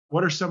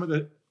what are some of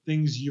the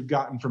things you've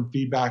gotten from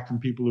feedback from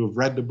people who have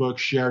read the book,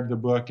 shared the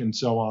book, and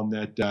so on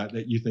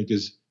that you think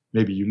is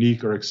maybe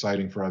unique or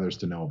exciting for others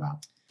to know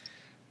about?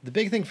 The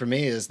big thing for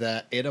me is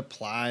that it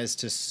applies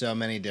to so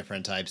many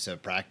different types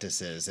of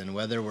practices. And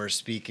whether we're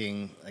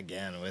speaking,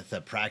 again, with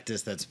a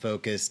practice that's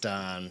focused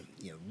on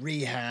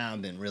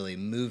rehab and really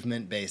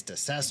movement-based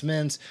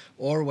assessments,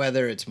 or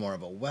whether it's more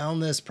of a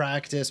wellness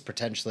practice,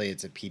 potentially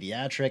it's a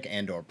pediatric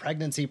and or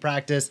pregnancy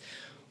practice,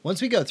 once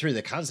we go through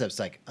the concepts,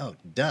 like, oh,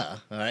 duh,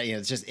 all right,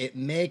 it's just, it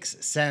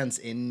makes sense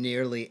in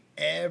nearly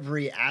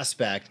every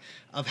aspect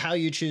of how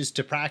you choose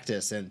to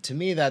practice. And to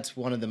me, that's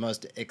one of the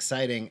most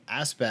exciting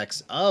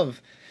aspects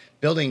of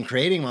building,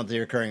 creating monthly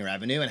recurring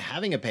revenue and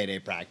having a payday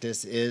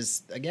practice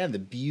is, again, the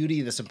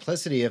beauty, the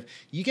simplicity of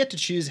you get to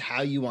choose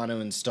how you want to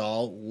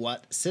install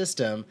what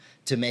system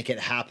to make it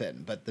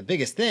happen. But the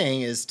biggest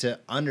thing is to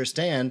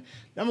understand,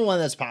 number one,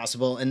 that's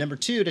possible. And number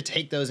two, to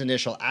take those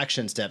initial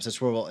action steps. That's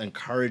where we'll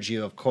encourage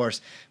you, of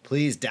course,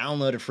 please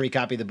download a free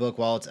copy of the book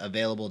while it's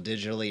available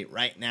digitally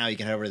right now. You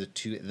can head over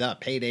to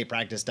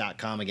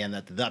thepaydaypractice.com. Again,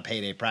 that's the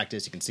Payday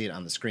Practice. You can see it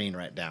on the screen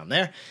right down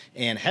there.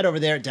 And head over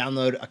there,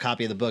 download a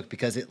copy of the book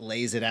because it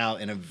lays it out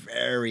in a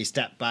very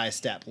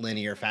step-by-step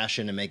linear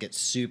fashion to make it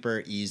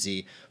super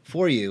easy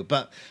for you.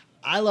 But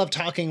I love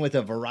talking with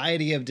a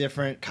variety of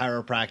different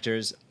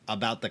chiropractors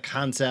about the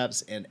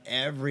concepts, and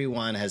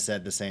everyone has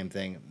said the same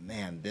thing.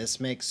 Man,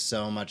 this makes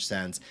so much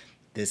sense.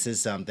 This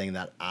is something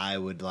that I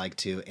would like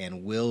to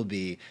and will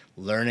be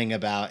learning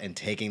about and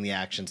taking the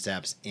action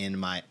steps in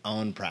my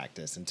own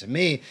practice. And to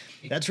me,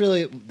 that's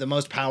really the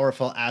most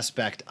powerful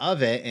aspect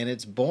of it. And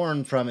it's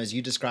born from, as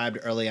you described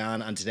early on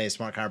today's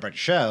Smart Chiropractic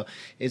show,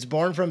 it's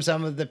born from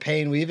some of the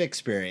pain we've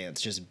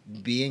experienced, just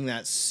being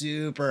that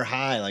super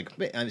high, like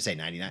I would say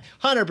 99,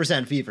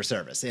 100% fee for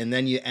service. And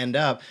then you end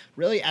up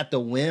really at the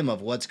whim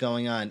of what's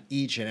going on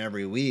each and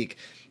every week.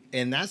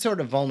 And that sort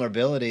of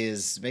vulnerability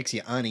makes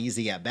you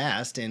uneasy at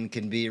best and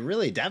can be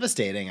really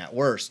devastating at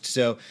worst.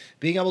 So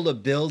being able to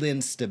build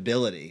in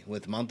stability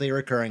with monthly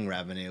recurring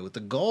revenue with the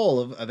goal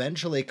of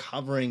eventually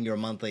covering your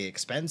monthly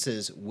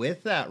expenses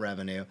with that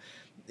revenue,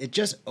 it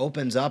just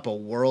opens up a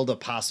world of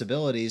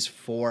possibilities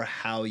for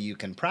how you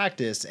can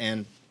practice.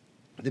 And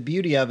the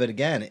beauty of it,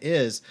 again,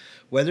 is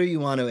whether you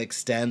want to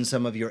extend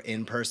some of your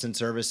in-person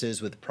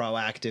services with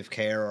proactive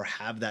care or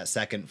have that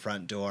second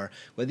front door,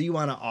 whether you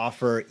want to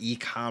offer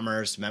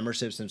e-commerce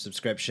memberships and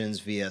subscriptions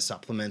via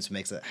supplements,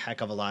 makes a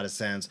heck of a lot of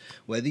sense,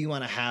 whether you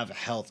want to have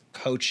health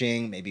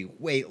coaching, maybe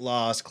weight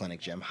loss, clinic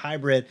gym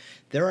hybrid,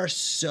 there are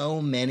so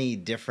many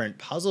different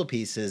puzzle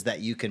pieces that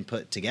you can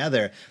put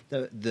together.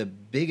 The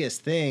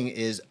biggest thing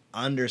is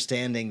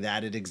understanding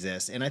that it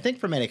exists. And I think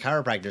for many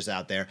chiropractors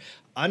out there,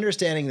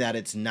 understanding that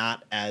it's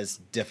not as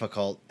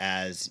difficult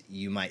as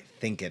you might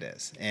think it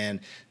is. And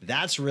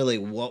that's really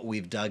what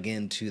we've dug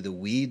into the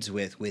weeds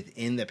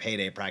within the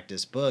Payday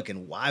Practice book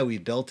and why we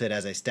built it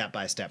as a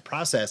step-by-step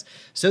process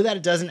so that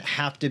it doesn't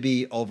have to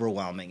be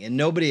overwhelming. And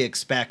nobody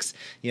expects,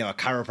 a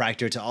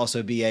chiropractor to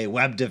also be a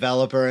web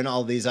developer and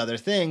all these other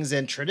things.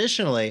 And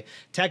traditionally,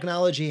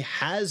 technology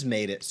has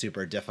made it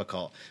super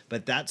difficult.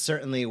 But that's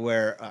certainly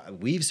where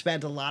we've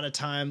spent a lot of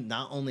time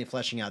not only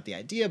fleshing out the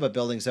idea, but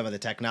building some of the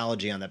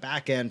technology on the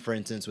back end, for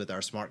instance, with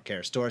our Smart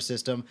Care store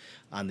system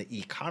on the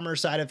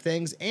e-commerce side of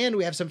things. And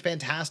we have some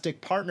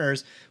fantastic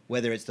partners,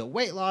 whether it's the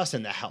weight loss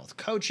and the health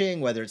coaching,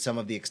 whether it's some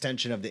of the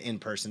extension of the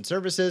in-person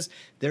services.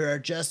 There are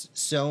just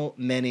so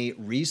many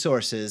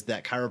resources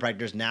that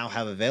chiropractors now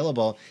have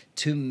available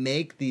to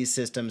make these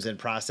systems and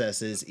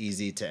processes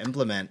easy to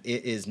implement.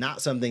 It is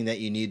not something that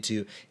you need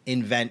to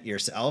invent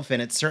yourself.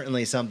 And it's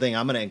certainly something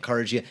I'm going to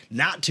encourage you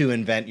not to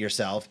invent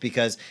yourself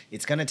because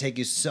it's going to take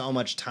you so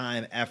much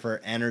time,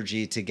 effort,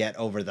 energy to get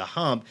over the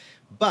hump.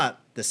 But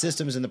the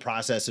systems and the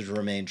processes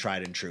remain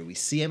tried and true. We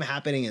see them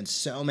happening in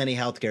so many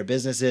healthcare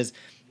businesses,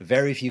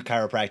 very few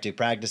chiropractic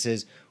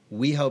practices.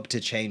 We hope to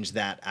change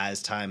that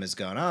as time has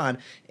gone on.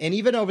 And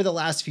even over the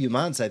last few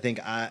months, I think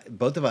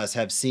both of us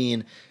have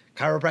seen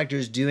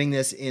chiropractors doing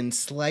this in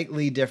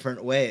slightly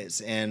different ways.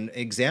 An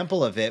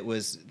example of it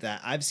was that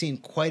I've seen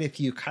quite a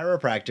few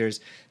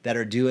chiropractors that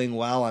are doing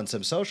well on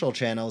some social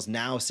channels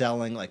now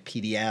selling like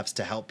PDFs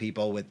to help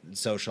people with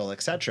social,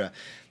 etc.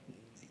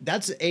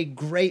 That's a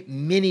great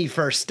mini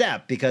first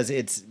step because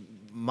it's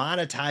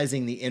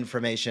monetizing the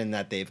information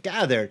that they've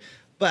gathered,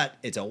 but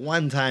it's a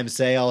one-time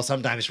sale,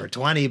 sometimes for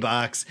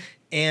 $20,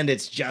 and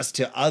it's just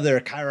to other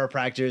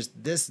chiropractors.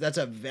 That's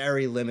a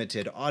very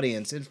limited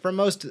audience. And for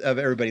most of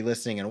everybody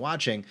listening and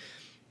watching,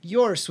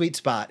 your sweet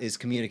spot is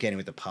communicating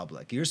with the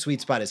public. Your sweet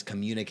spot is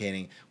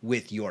communicating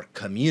with your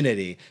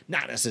community,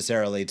 not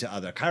necessarily to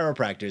other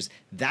chiropractors.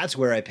 That's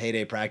where a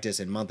payday practice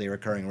and monthly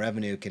recurring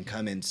revenue can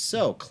come in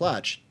so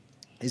clutch,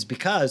 is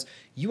because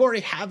you already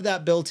have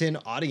that built-in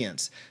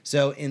audience.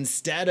 So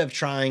instead of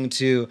trying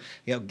to,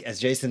 as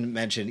Jason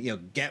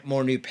mentioned, get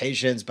more new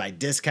patients by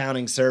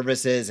discounting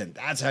services, and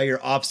that's how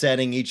you're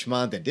offsetting each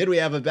month. And did we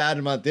have a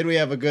bad month? Did we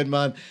have a good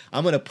month?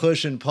 I'm going to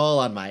push and pull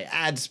on my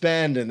ad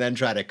spend and then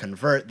try to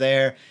convert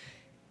there.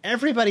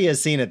 Everybody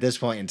has seen at this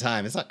point in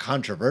time, it's not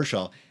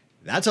controversial,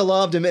 That's a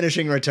law of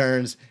diminishing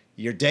returns.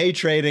 You're day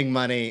trading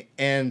money,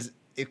 and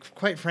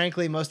quite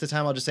frankly, most of the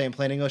time, I'll just say in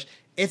plain English,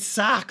 it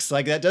sucks.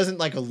 Like, that doesn't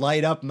like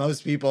light up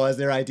most people as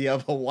their idea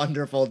of a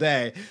wonderful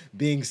day,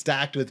 being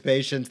stacked with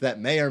patients that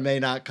may or may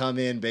not come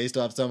in based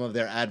off some of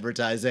their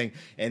advertising,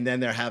 and then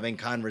they're having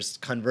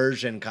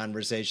conversion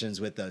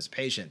conversations with those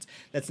patients.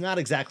 That's not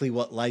exactly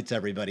what lights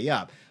everybody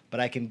up, but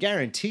I can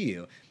guarantee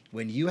you,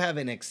 when you have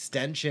an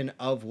extension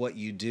of what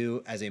you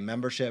do as a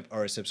membership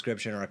or a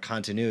subscription or a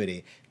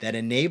continuity that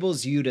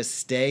enables you to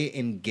stay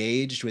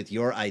engaged with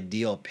your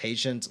ideal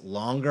patients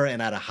longer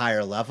and at a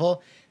higher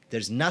level,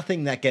 there's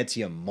nothing that gets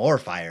you more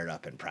fired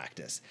up in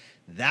practice.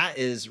 That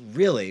is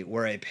really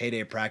where a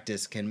Payday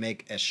Practice can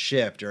make a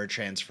shift or a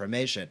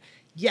transformation.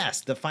 Yes,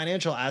 the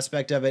financial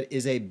aspect of it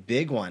is a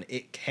big one.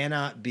 It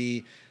cannot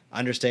be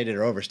understated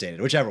or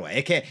overstated, whichever way.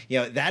 It can't,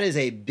 that is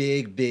a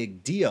big,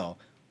 big deal.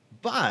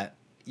 But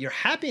your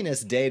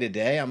happiness day to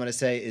day, I'm going to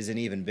say, is an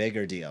even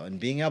bigger deal. And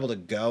being able to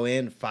go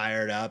in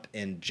fired up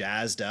and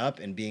jazzed up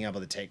and being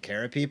able to take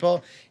care of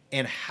people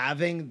and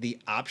having the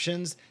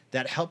options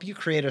that help you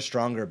create a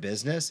stronger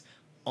business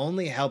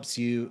only helps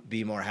you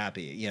be more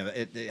happy.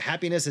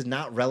 Happiness is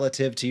not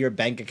relative to your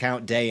bank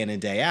account day in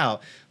and day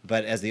out,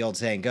 but as the old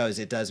saying goes,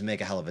 it does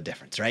make a hell of a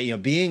difference,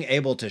 right? Being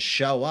able to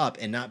show up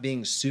and not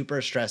being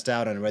super stressed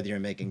out on whether you're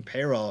making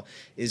payroll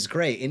is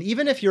great. And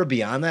even if you're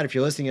beyond that, if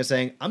you're listening and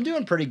saying, I'm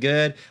doing pretty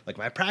good, like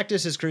my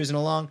practice is cruising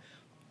along,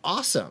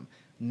 awesome.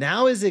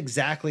 Now is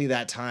exactly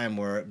that time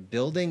where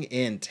building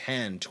in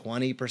 10,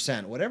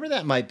 20%, whatever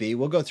that might be.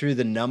 We'll go through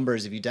the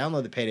numbers. If you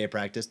download the Payday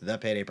Practice,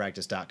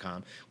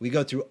 thepaydaypractice.com, we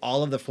go through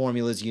all of the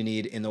formulas you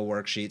need in the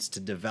worksheets to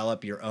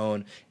develop your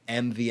own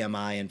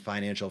MVMI and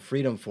financial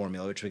freedom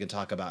formula, which we can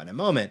talk about in a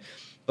moment.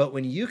 But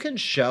when you can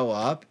show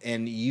up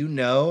and you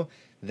know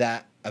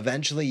that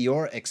eventually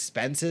your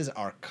expenses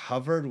are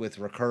covered with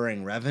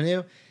recurring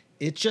revenue,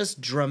 it just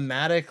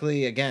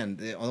dramatically, again,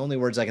 the only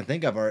words I can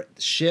think of are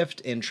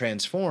shift and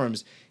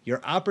transforms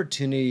your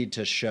opportunity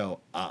to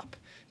show up.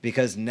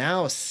 Because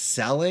now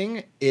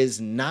selling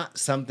is not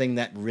something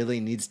that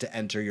really needs to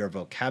enter your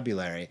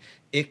vocabulary.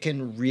 It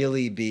can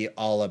really be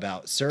all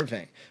about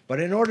serving. But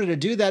in order to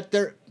do that,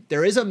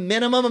 there is a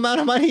minimum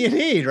amount of money you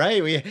need,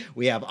 right?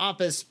 We have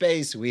office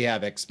space, we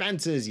have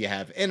expenses, you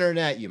have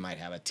internet, you might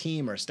have a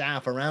team or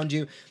staff around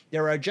you.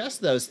 There are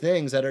just those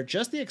things that are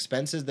just the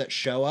expenses that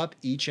show up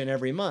each and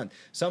every month.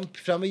 Some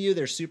of you,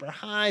 they're super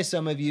high.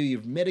 Some of you,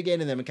 you've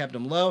mitigated them and kept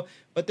them low,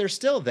 but they're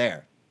still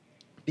there.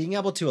 Being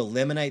able to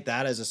eliminate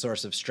that as a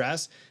source of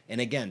stress,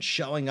 and again,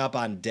 showing up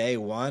on day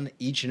one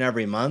each and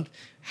every month,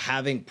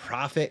 having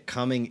profit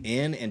coming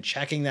in and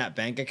checking that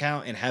bank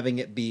account and having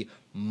it be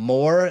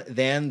more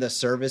than the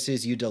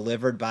services you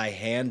delivered by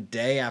hand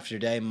day after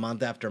day,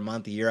 month after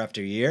month, year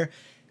after year,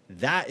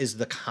 that is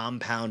the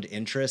compound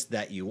interest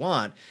that you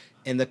want.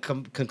 And the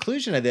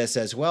conclusion of this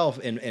as well,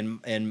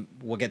 and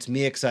what gets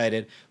me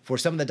excited for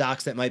some of the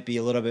docs that might be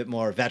a little bit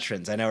more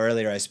veterans. I know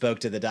earlier I spoke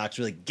to the docs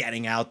really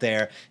getting out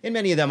there, and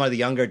many of them are the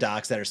younger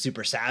docs that are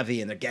super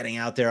savvy and they're getting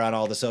out there on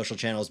all the social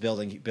channels,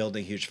 building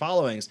huge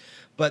followings.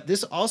 But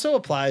this also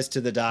applies to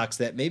the docs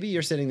that maybe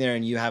you're sitting there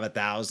and you have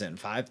 1,000,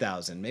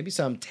 5,000, maybe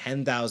some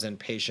 10,000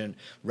 patient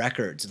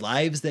records,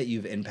 lives that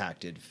you've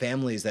impacted,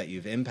 families that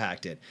you've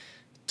impacted.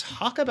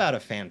 Talk about a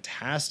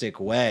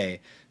fantastic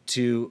way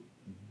to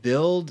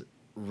build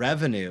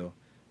revenue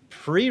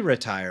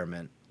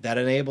pre-retirement that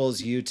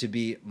enables you to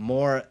be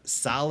more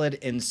solid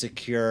and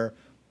secure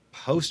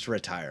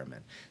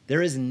post-retirement.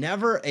 There is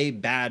never a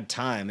bad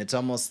time. It's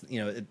almost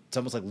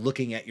like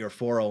looking at your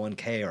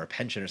 401k or a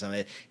pension or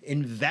something.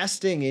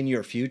 Investing in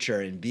your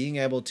future and being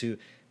able to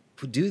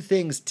do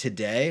things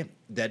today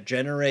that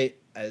generate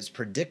as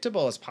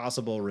predictable as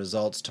possible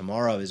results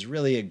tomorrow is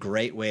really a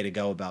great way to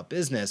go about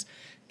business.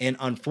 And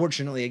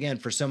unfortunately, again,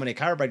 for so many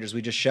chiropractors,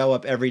 we just show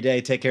up every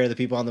day, take care of the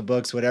people on the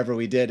books, whatever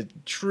we did,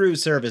 true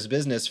service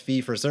business,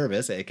 fee for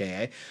service,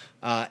 AKA.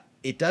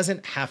 It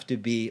doesn't have to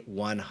be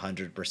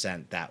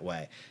 100% that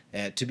way.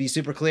 To be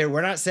super clear,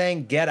 we're not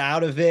saying get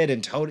out of it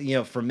and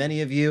totally, for many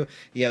of you,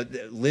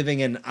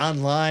 living an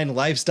online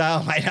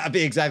lifestyle might not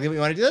be exactly what you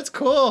want to do. That's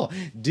cool.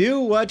 Do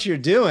what you're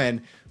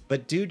doing,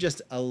 but do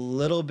just a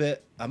little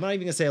bit. I'm not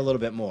even gonna say a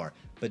little bit more,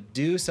 but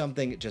do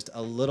something just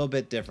a little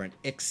bit different.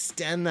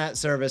 Extend that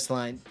service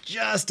line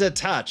just a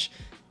touch,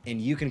 and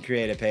you can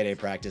create a Payday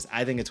Practice.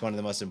 I think it's one of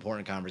the most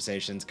important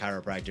conversations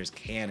chiropractors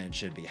can and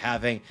should be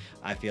having.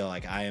 I feel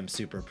like I am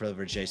super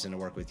privileged, Jason, to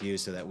work with you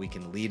so that we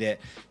can lead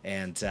it.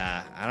 And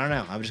I don't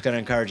know, I'm just gonna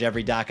encourage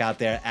every doc out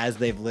there, as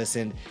they've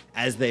listened,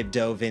 as they've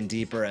dove in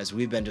deeper, as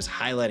we've been just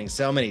highlighting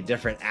so many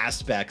different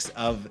aspects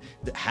of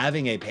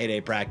having a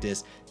Payday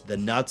Practice, the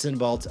nuts and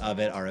bolts of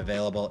it are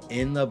available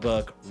in the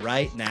book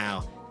right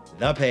now,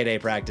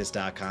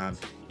 thepaydaypractice.com.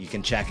 You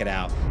can check it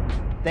out.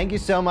 Thank you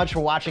so much for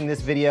watching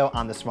this video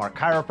on the Smart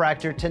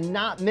Chiropractor. To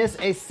not miss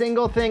a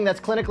single thing that's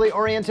clinically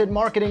oriented,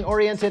 marketing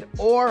oriented,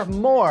 or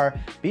more,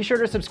 be sure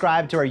to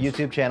subscribe to our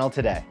YouTube channel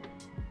today.